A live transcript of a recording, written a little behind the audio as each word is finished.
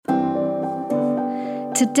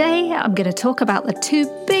Today, I'm going to talk about the two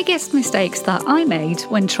biggest mistakes that I made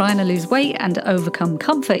when trying to lose weight and overcome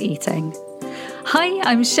comfort eating. Hi,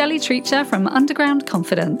 I'm Shelley Treacher from Underground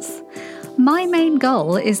Confidence. My main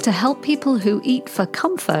goal is to help people who eat for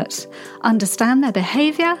comfort understand their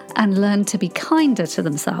behaviour and learn to be kinder to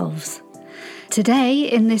themselves. Today,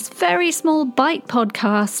 in this very small bite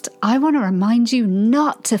podcast, I want to remind you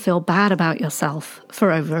not to feel bad about yourself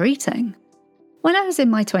for overeating. When I was in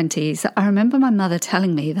my 20s, I remember my mother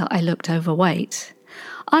telling me that I looked overweight.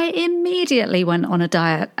 I immediately went on a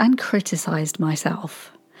diet and criticised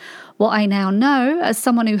myself. What I now know, as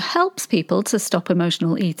someone who helps people to stop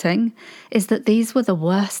emotional eating, is that these were the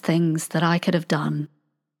worst things that I could have done.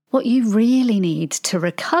 What you really need to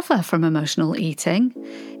recover from emotional eating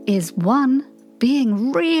is 1,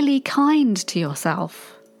 being really kind to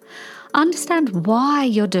yourself. Understand why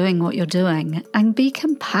you're doing what you're doing and be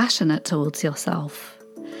compassionate towards yourself.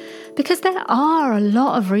 Because there are a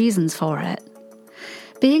lot of reasons for it.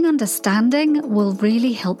 Being understanding will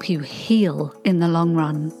really help you heal in the long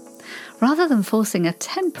run, rather than forcing a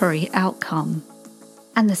temporary outcome.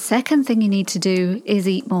 And the second thing you need to do is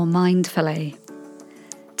eat more mindfully.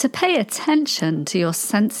 To pay attention to your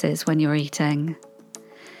senses when you're eating.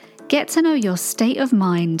 Get to know your state of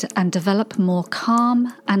mind and develop more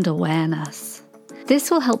calm and awareness. This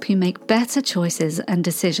will help you make better choices and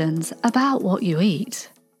decisions about what you eat.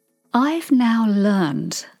 I've now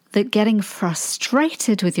learned that getting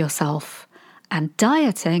frustrated with yourself and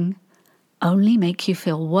dieting only make you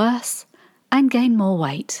feel worse and gain more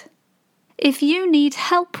weight. If you need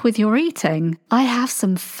help with your eating, I have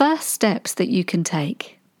some first steps that you can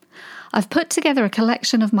take. I've put together a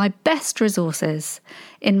collection of my best resources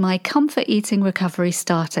in my Comfort Eating Recovery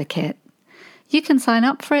Starter Kit. You can sign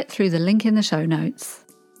up for it through the link in the show notes.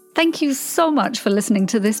 Thank you so much for listening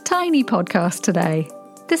to this tiny podcast today.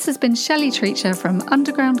 This has been Shelley Treacher from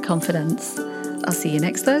Underground Confidence. I'll see you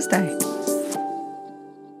next Thursday.